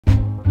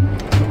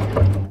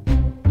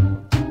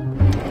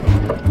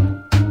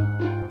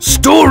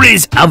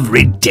Stories of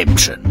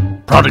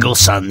redemption. Prodigal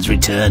sons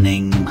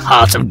returning,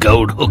 heart of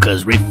gold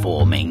hookers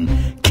reforming,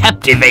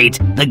 captivate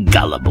the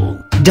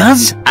gullible.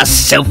 Does a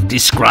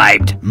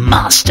self-described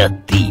master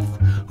thief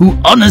who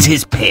honors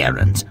his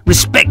parents,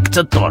 respects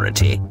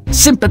authority,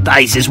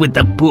 sympathizes with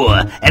the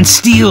poor, and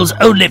steals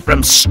only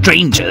from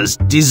strangers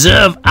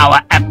deserve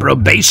our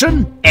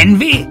approbation,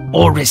 envy,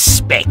 or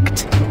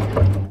respect?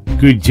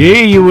 Good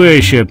day, your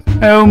worship.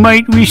 How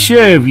might we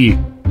serve you?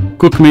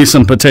 Cook me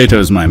some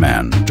potatoes, my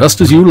man,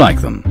 just as you like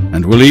them,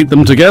 and we'll eat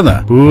them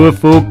together. Poor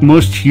folk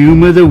must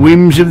humour the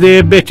whims of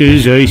their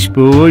betters, I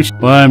suppose.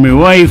 While my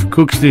wife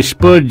cooks the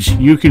spuds,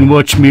 you can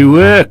watch me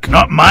work.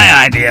 Not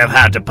my idea of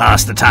how to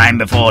pass the time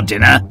before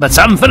dinner, but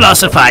some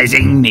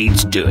philosophizing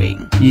needs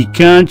doing. You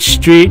can't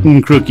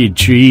straighten crooked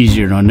trees,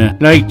 Your Honour.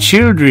 Like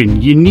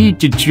children, you need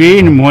to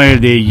train them while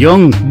they're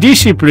young.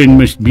 Discipline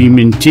must be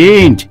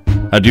maintained.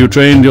 Had you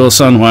trained your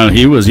son while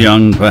he was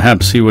young,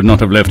 perhaps he would not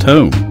have left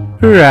home.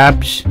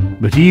 Perhaps,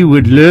 but he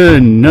would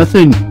learn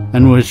nothing,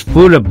 and was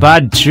full of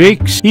bad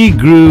tricks. He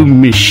grew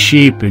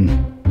misshapen,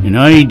 and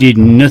I did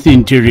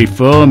nothing to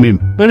reform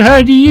him. But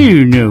how do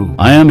you know?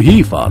 I am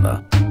he,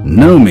 father.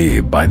 Know me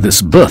by this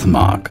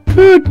birthmark.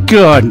 Good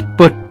God,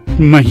 but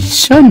my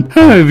son,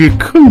 how have you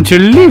come to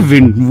live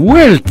in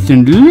wealth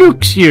and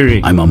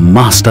luxury? I'm a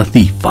master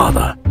thief,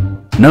 father.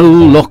 No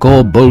lock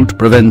or bolt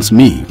prevents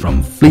me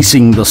from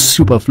fleecing the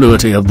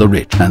superfluity of the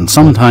rich, and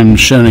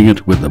sometimes sharing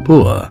it with the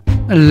poor.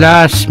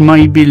 Alas,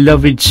 my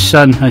beloved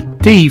son, a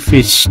thief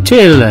is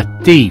still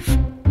a thief.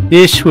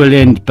 This will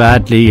end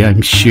badly,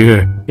 I'm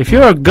sure. If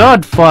your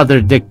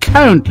godfather, the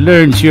Count,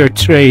 learns your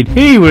trade,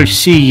 he will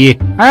see ye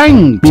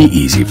hanged. Be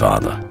easy,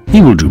 father.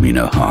 He will do me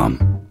no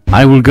harm.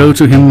 I will go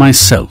to him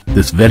myself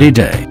this very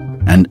day,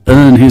 and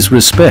earn his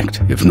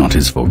respect, if not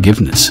his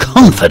forgiveness.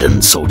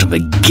 Confident sort of a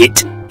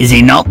git, is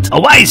he not? A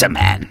wiser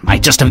man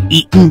might just have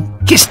eaten,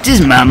 kissed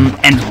his mum,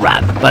 and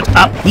run, but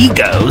up he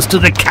goes to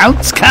the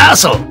Count's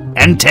castle,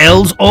 and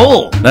tells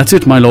all. That's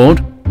it, my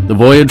lord. The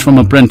voyage from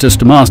apprentice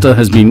to master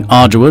has been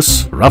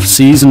arduous, rough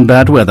seas and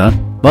bad weather,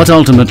 but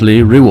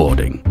ultimately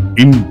rewarding.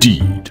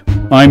 Indeed.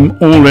 I'm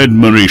all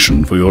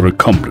admiration for your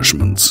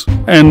accomplishments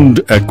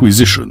and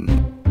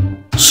acquisition.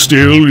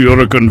 Still, you're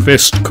a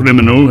confessed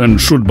criminal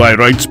and should by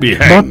rights be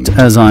hanged. But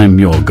as I'm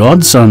your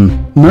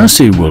godson,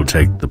 mercy will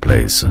take the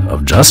place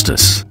of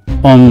justice.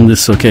 On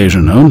this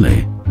occasion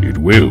only. It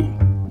will,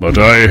 but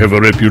I have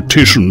a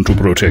reputation to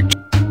protect,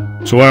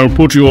 so I'll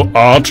put your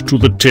art to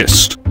the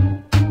test.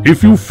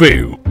 If you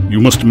fail,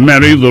 you must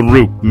marry the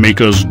rope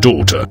maker's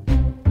daughter.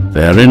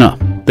 Fair enough.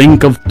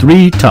 Think of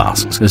 3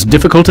 tasks, as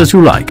difficult as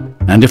you like,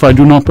 and if I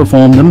do not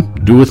perform them,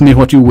 do with me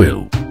what you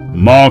will.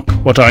 Mark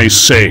what I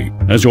say,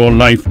 as your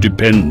life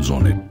depends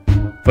on it.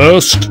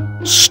 First,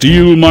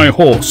 steal my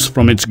horse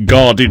from its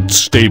guarded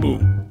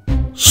stable.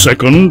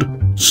 Second,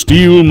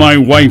 steal my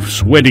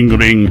wife's wedding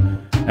ring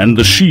and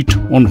the sheet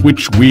on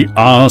which we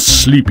are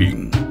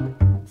sleeping.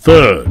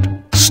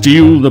 Third,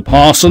 steal the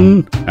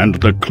parson and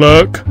the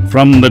clerk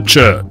from the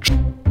church.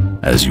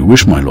 As you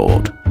wish, my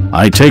lord.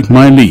 I take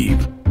my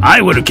leave. I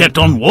would have kept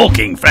on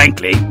walking,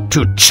 frankly,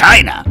 to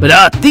China, but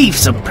our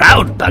thief's a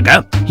proud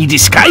bugger. He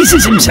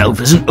disguises himself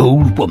as an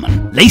old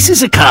woman,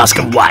 laces a cask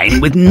of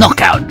wine with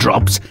knockout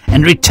drops,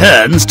 and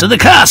returns to the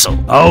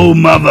castle. Oh,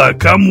 mother,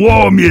 come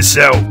warm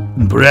yourself,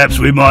 and perhaps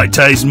we might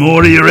taste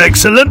more of your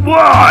excellent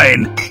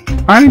wine.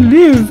 I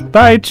live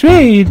by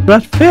trade,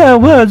 but fair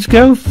words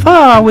go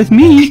far with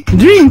me.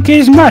 Drink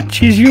as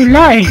much as you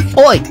like.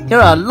 Oi, you're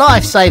a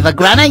lifesaver,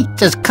 Granny.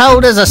 It's as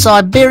cold as a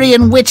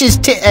Siberian witch's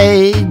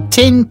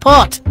tin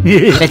pot.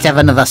 Let's have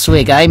another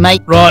swig, eh,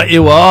 mate? Right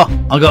you are.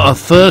 I got a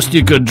thirst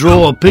you could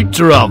draw a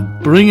picture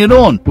of. Bring it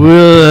on.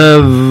 We'll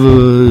have...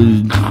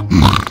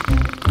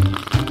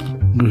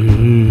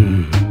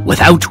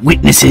 Without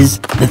witnesses,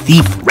 the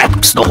thief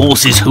wraps the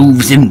horse's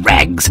hooves in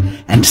rags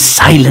and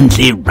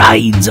silently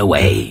rides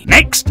away.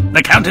 Next,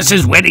 the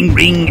Countess's wedding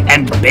ring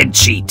and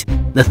bedsheet.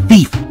 The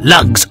thief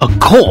lugs a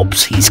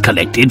corpse he's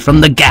collected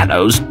from the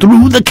gallows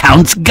through the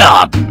Count's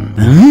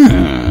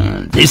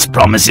garden. This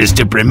promises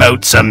to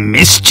promote some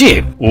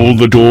mischief. All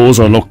the doors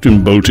are locked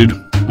and bolted.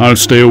 I'll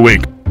stay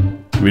awake.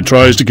 If he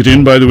tries to get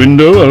in by the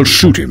window, I'll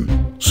shoot him.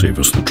 Save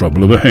us the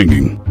trouble of a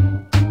hanging.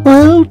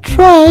 Well,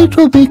 try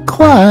to be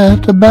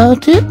quiet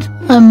about it.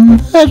 I'm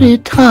very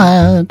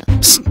tired.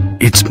 Psst,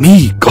 it's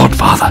me,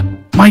 godfather.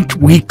 Might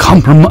we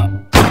compromise?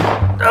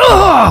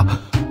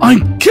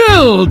 I'm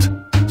killed!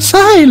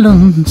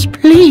 Silence,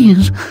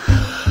 please.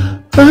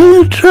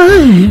 I'm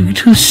trying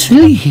to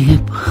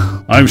sleep.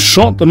 I've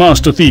shot the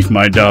master thief,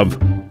 my dove.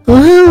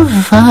 Well,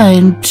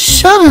 fine.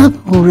 Shut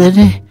up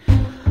already.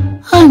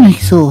 I'm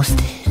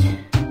exhausted.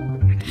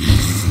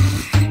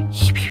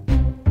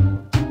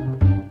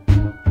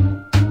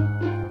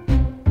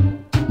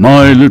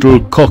 My little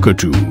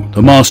cockatoo,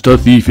 the master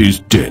thief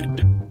is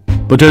dead.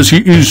 But as he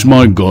is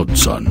my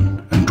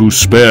godson, and to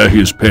spare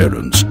his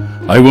parents,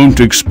 I won't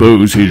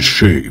expose his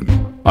shame.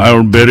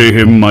 I'll bury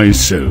him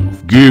myself.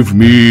 Give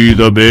me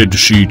the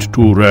bedsheet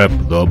to wrap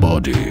the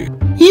body.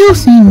 You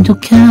seem to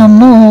care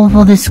more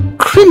for this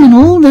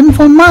criminal than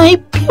for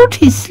my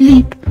beauty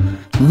sleep.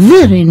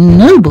 Very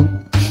noble.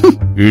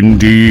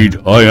 Indeed,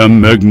 I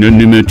am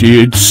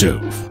magnanimity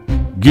itself.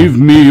 Give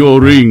me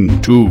your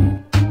ring, too.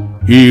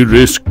 He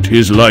risked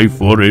his life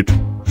for it,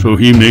 so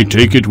he may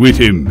take it with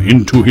him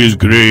into his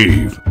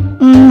grave.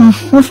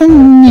 What a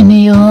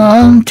ninny you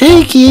are.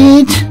 Take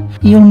it.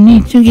 You'll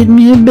need to get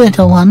me a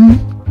better one.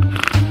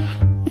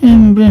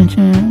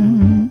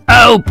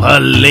 Oh,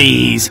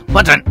 please!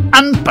 What an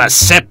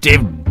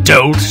unperceptive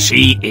dolt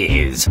she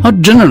is! How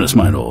generous,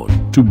 my lord,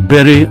 to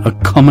bury a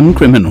common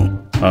criminal.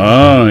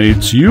 Ah,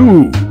 it's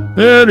you.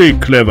 Very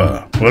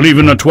clever. Well,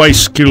 even a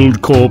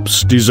twice-killed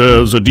corpse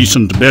deserves a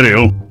decent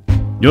burial.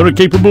 You're a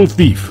capable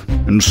thief,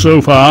 and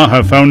so far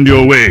have found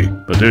your way,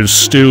 but there's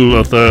still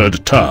a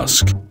third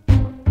task.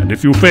 And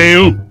if you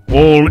fail,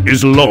 all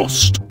is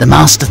lost. The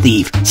master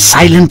thief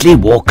silently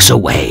walks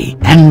away,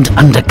 and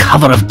under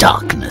cover of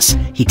darkness,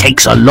 he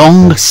takes a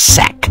long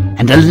sack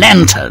and a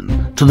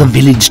lantern to the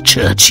village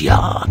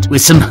churchyard.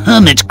 With some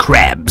hermit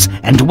crabs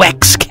and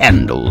wax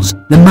candles,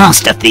 the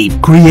master thief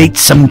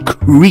creates some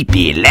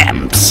creepy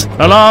lamps.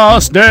 The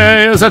last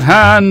day is at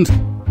hand.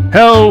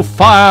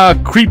 Hellfire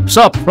creeps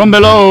up from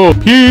below.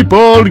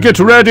 People, get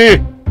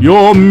ready.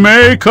 Your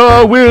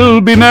maker will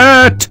be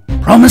met.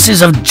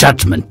 Promises of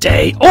Judgment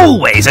Day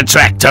always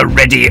attract a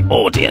ready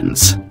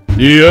audience.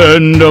 The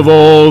end of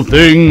all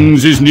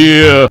things is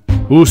near.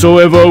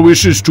 Whosoever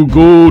wishes to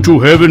go to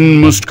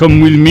heaven must come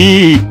with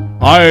me.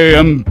 I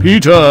am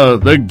Peter,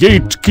 the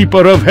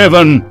gatekeeper of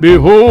heaven.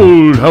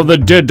 Behold how the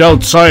dead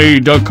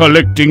outside are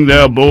collecting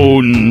their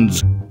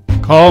bones.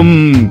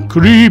 Come,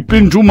 creep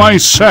into my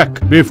sack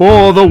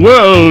before the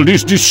world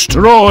is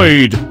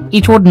destroyed.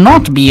 It would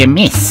not be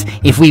amiss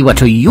if we were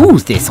to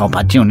use this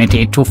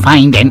opportunity to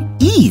find an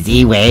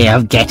easy way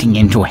of getting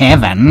into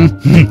heaven.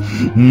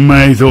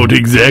 My thought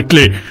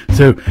exactly.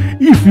 So,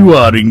 if you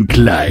are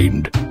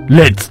inclined,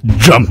 let's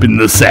jump in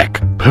the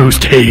sack,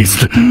 post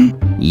haste.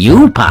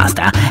 You,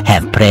 Pastor,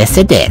 have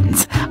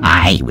precedence.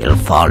 I will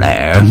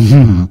follow.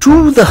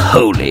 To the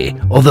holy,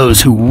 or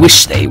those who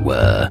wish they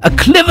were, a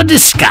clever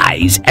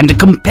disguise and a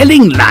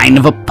compelling line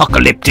of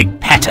apocalyptic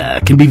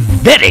patter can be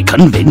very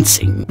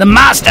convincing. The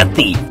master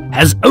thief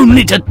has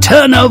only to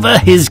turn over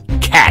his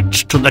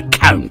catch to the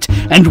Count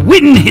and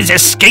win his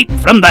escape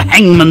from the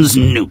hangman's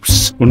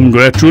noose.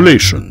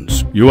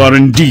 Congratulations. You are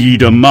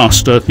indeed a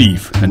master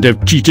thief and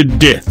have cheated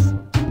death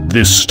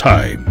this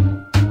time.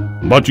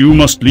 But you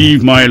must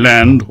leave my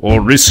land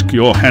or risk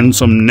your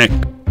handsome neck.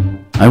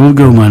 I will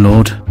go, my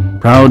lord,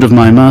 proud of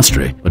my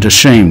mastery, but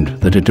ashamed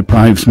that it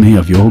deprives me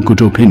of your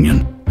good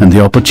opinion and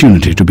the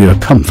opportunity to be a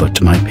comfort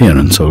to my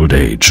parents' old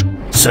age.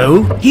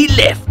 So he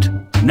left.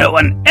 No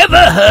one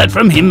ever heard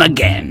from him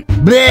again.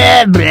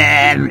 Blah,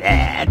 blah,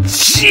 blah.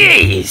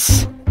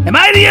 Jeez! Am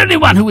I the only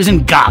one who is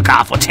in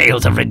gaga for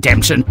tales of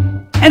redemption?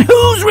 And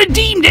who's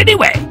redeemed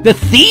anyway? The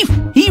thief?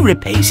 He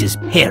repays his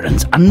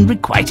parents'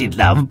 unrequited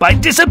love by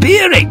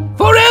disappearing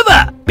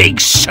forever. Big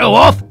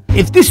show-off.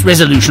 If this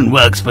resolution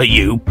works for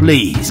you,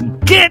 please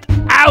get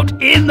out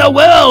in the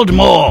world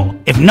more.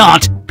 If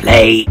not,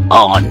 play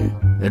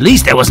on. At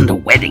least there wasn't a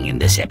wedding in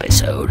this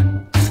episode.